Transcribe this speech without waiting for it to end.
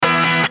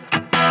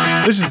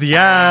This is the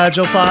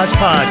Agile Thoughts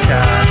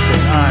Podcast,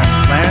 and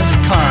I'm Lance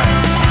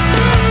Kine.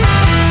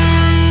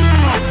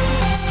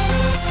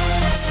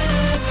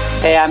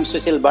 Hey, I'm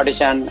Sushil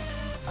Bhattachan.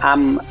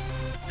 I'm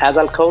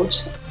Agile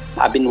coach.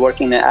 I've been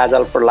working in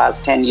Agile for the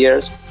last 10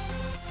 years.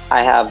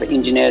 I have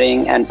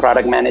engineering and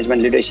product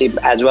management leadership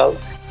as well.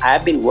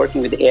 I've been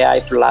working with AI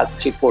for the last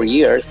 3-4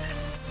 years.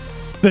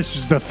 This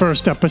is the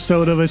first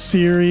episode of a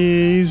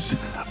series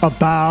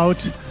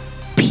about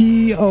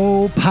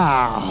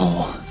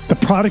POPal, the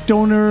product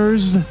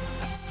owner's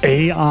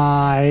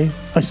AI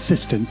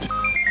assistant.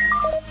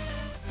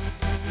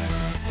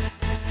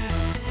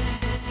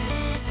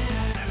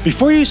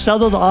 Before you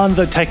settled on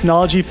the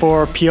technology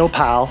for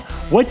POPal,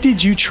 what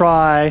did you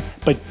try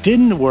but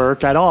didn't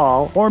work at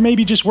all, or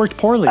maybe just worked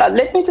poorly?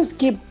 Let me just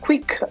give a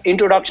quick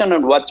introduction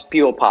on what's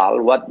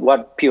POPal,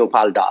 what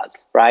POPal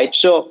does, right?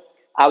 So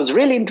I was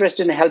really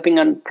interested in helping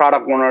on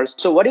product owners.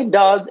 So what it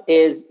does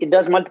is it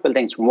does multiple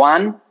things.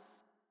 One,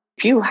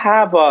 if you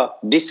have a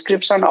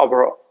description of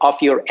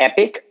your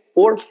epic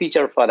or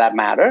feature for that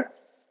matter,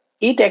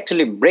 it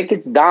actually break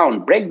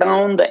down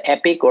the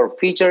epic or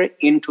feature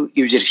into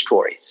user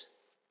stories,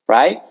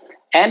 right?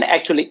 And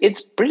actually, it's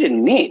pretty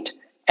neat.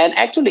 And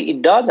actually,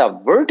 it does a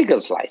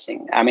vertical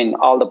slicing. I mean,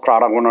 all the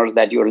product owners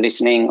that you're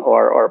listening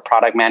or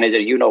product manager,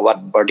 you know what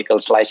vertical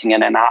slicing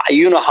and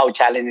you know how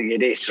challenging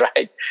it is,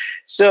 right?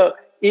 So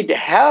it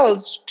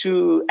helps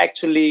to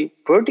actually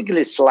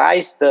vertically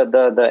slice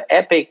the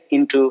epic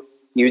into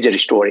user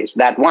stories,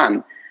 that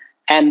one.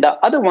 And the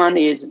other one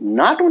is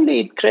not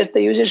only it creates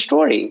the user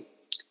story,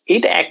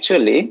 it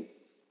actually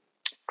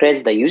creates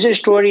the user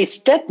story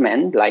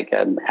statement, like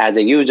as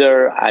a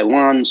user, I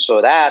want,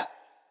 so that,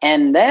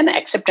 and then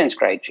acceptance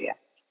criteria.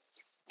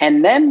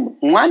 And then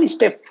one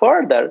step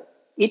further,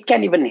 it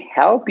can even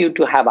help you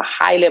to have a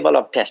high level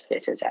of test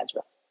cases as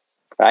well,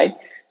 right?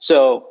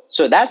 So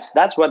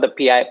that's what the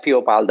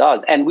POPal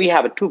does. And we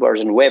have a 2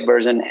 version, web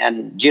version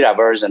and Jira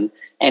version.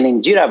 And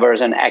in Jira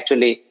version,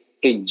 actually,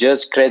 it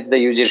just creates the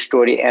user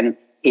story and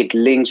it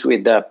links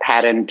with the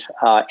parent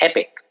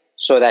epic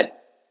so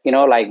that,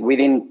 like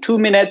within 2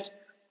 minutes,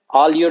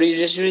 all your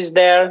user story is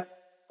there,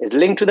 is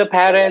linked to the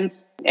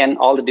parents, and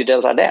all the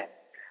details are there.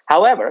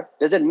 However,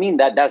 doesn't mean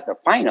that that's the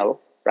final,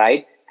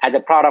 right? As a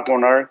product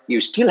owner, you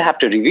still have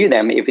to review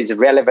them. If it's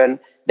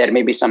relevant, there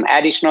may be some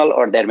additional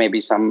or there may be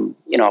some,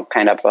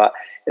 kind of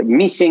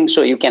missing,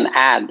 so you can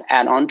add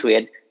on to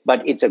it.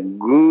 But it's a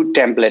good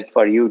template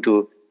for you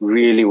to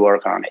really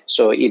work on it.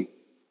 So it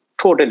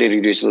totally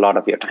reduces a lot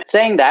of your time.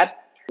 Saying that,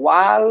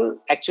 while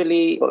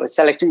actually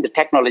selecting the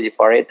technology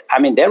for it, I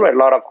mean, there were a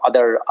lot of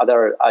other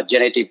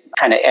generative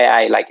kind of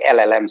AI like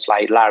LLMs,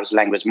 like large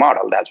language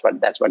model. That's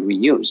what we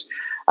use.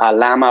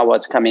 Llama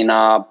was coming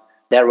up.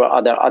 There were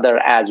other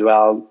as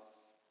well.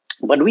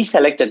 But we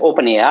selected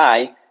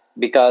OpenAI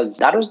because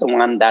that was the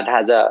one that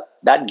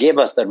gave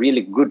us the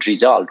really good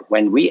result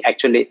when we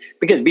actually,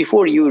 because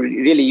before you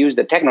really use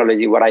the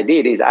technology, what I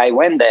did is I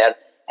went there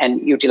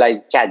and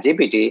utilized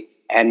ChatGPT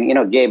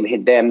and gave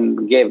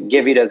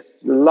it a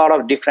lot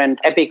of different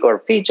epic or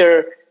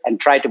feature and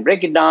tried to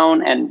break it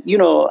down. And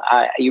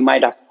you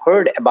might have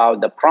heard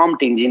about the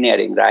prompt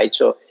engineering, right?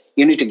 So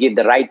you need to give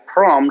the right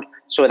prompt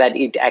so that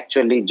it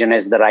actually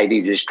generates the right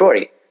user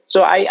story.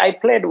 So I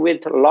played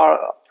with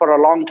for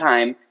a long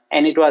time,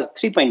 and it was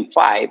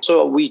 3.5.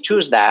 So we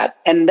choose that.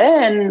 And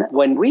then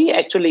when we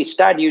actually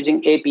start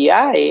using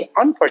API,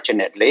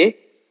 unfortunately,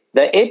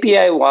 the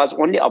API was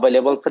only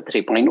available for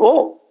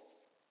 3.0.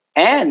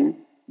 And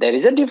there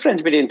is a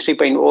difference between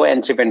 3.0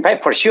 and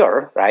 3.5 for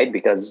sure, right?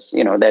 Because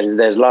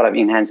there's a lot of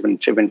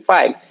enhancement in 3.5.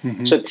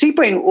 Mm-hmm. So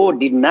 3.0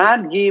 did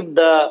not give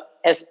the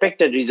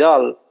expected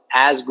result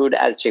as good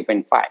as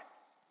 3.5.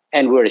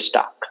 And we're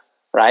stuck,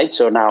 right?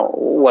 So now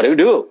what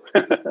do?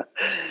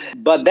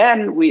 But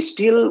then we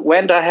still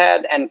went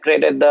ahead and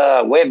created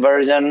the web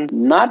version,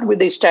 not with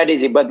the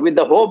strategy, but with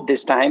the hope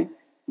this time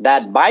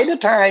that by the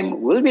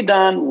time we'll be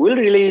done, we'll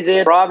release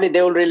it. Probably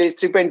they will release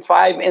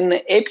 3.5 in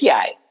the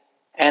API.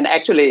 And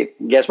actually,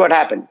 guess what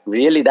happened?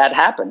 Really, that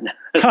happened.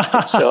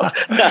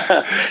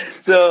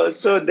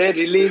 So they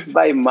released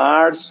by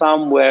March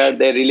somewhere.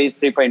 They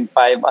released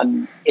 3.5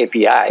 on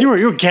API. You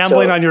were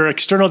gambling on your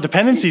external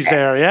dependencies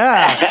there,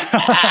 yeah.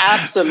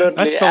 Absolutely.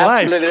 That's the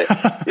absolutely.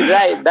 life.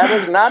 Right. That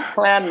was not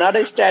planned, not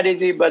a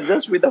strategy, but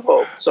just with the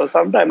hope. So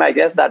sometimes I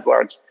guess that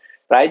works,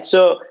 right?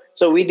 So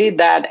we did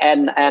that,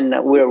 and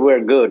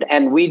we're good.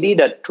 And we did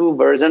a 2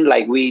 version,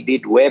 like we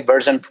did web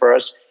version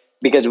first,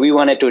 because we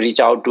wanted to reach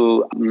out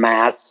to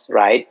mass,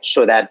 right?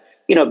 So that,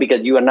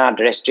 because you are not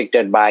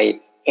restricted by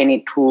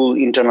any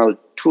internal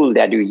tool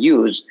that you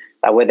use,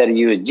 whether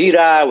you use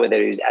Jira,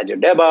 whether you use Azure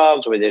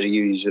DevOps, whether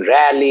you use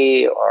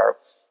Rally or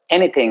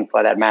anything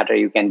for that matter,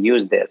 you can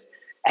use this.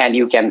 And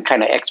you can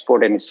kind of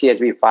export in a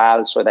CSV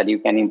file so that you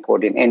can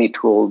import in any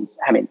tool.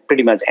 I mean,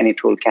 pretty much any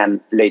tool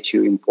can let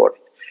you import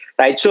it,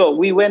 right? So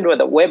we went with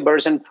the web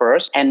version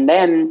first, and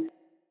then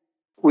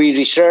we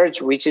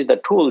researched which is the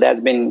tool that's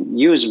been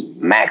used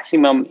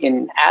maximum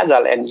in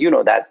Agile, and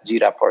that's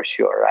Jira for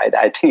sure, right?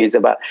 I think it's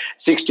about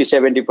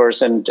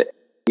 60-70%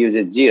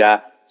 uses Jira.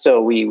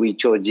 So we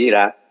chose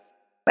Jira.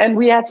 And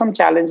we had some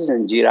challenges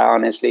in Jira,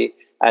 honestly.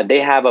 They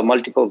have a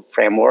multiple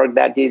framework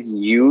that is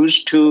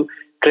used to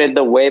create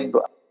the web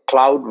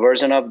cloud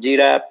version of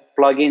Jira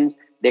plugins.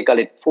 They call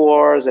it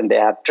Force, and they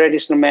have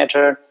traditional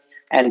method.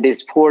 And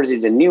this Force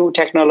is a new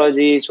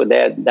technology, so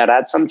that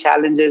had some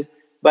challenges.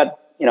 But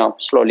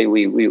slowly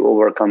we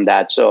overcome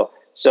that. So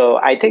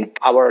I think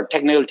our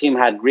technical team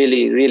had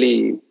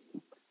really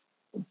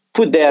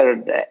put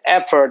their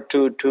effort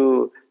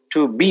to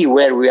be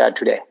where we are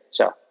today.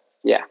 So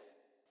yeah.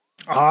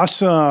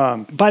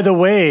 Awesome. By the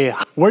way,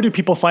 where do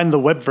people find the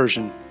web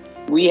version?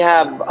 We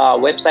have a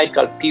website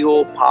called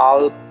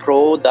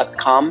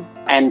POPalPro.com.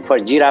 And for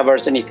Jira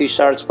version, if you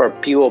search for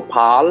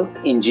POPal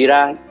in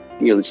Jira,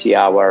 you'll see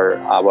our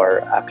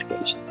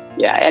application.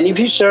 Yeah. And if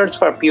you search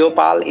for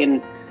POPal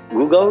in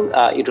Google,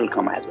 it will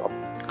come as well.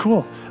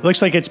 Cool. It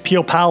looks like it's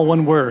POPal,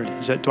 one word.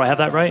 Do I have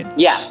that right?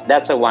 Yeah,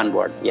 that's a one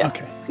word. Yeah.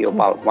 Okay.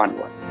 POPal, one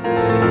word.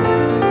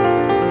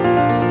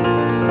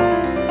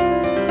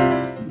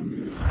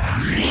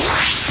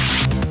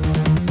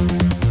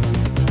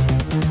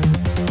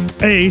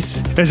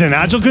 Ace is an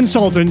agile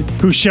consultant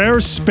who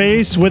shares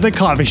space with a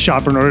coffee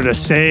shop in order to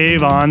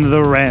save on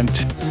the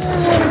rent.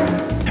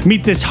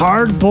 Meet this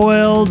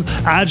hard-boiled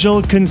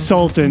agile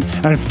consultant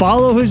and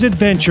follow his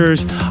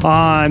adventures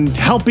on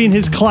helping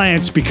his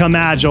clients become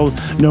agile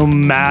no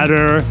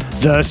matter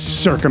the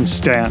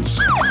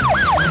circumstance.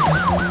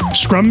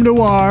 Scrum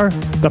Noir,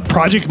 the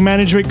project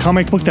management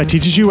comic book that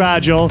teaches you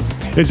agile,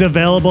 is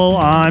available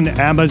on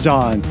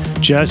Amazon.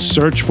 Just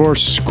search for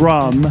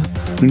Scrum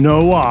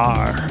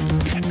Noir.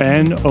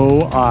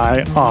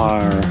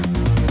 Noir.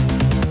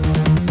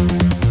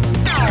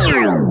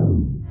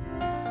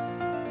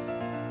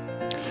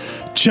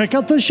 Check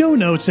out the show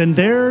notes, and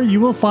there you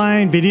will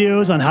find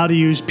videos on how to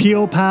use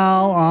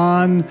POPal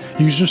on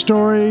user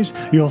stories.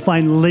 You'll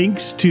find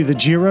links to the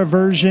Jira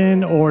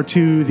version or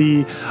to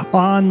the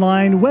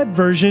online web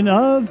version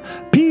of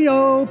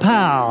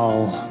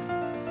POPal.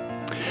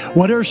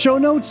 What are show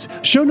notes?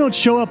 Show notes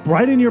show up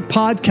right in your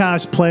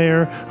podcast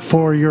player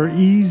for your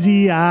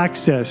easy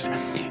access.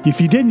 If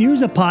you didn't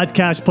use a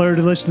podcast player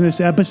to listen to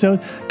this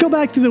episode, go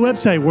back to the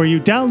website where you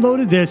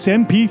downloaded this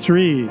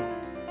MP3.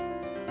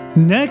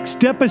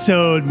 Next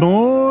episode,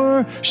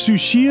 more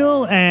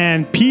Sushil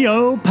and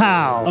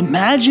POPal.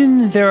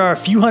 Imagine there are a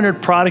few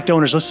hundred product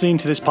owners listening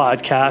to this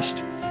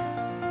podcast.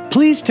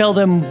 Please tell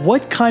them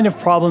what kind of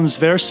problems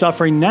they're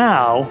suffering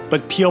now,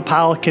 but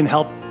POPal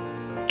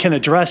can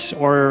address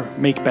or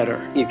make better.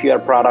 If you're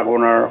a product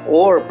owner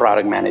or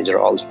product manager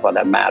also for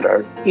that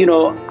matter,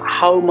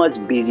 how much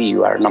busy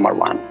you are, number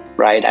one,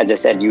 right? As I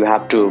said, you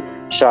have to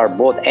serve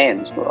both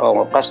ends,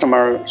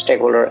 customer,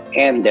 stakeholder,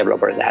 and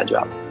developers as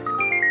well.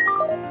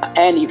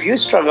 And if you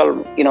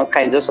struggle,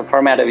 kind of just a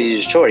format of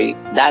user story,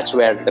 that's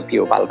where the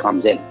POPal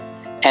comes in.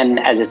 And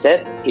as I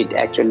said, it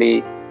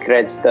actually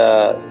creates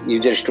the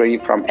user story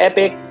from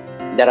Epic.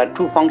 There are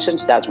two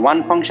functions. That's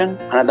one function.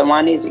 Another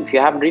one is if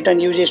you have written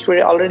user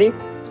story already,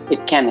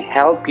 it can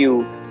help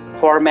you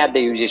format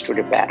the user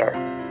story better.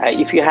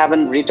 If you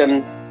haven't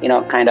written,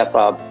 kind of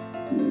a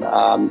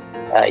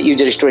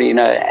user story,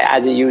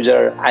 as a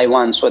user, I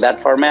want so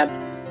that format,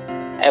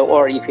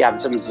 or if you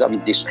have some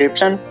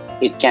description,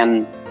 it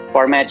can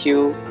format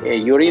your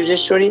user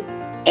story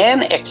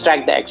and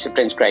extract the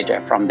acceptance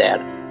criteria from there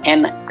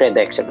and create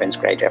the acceptance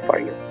criteria for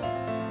you.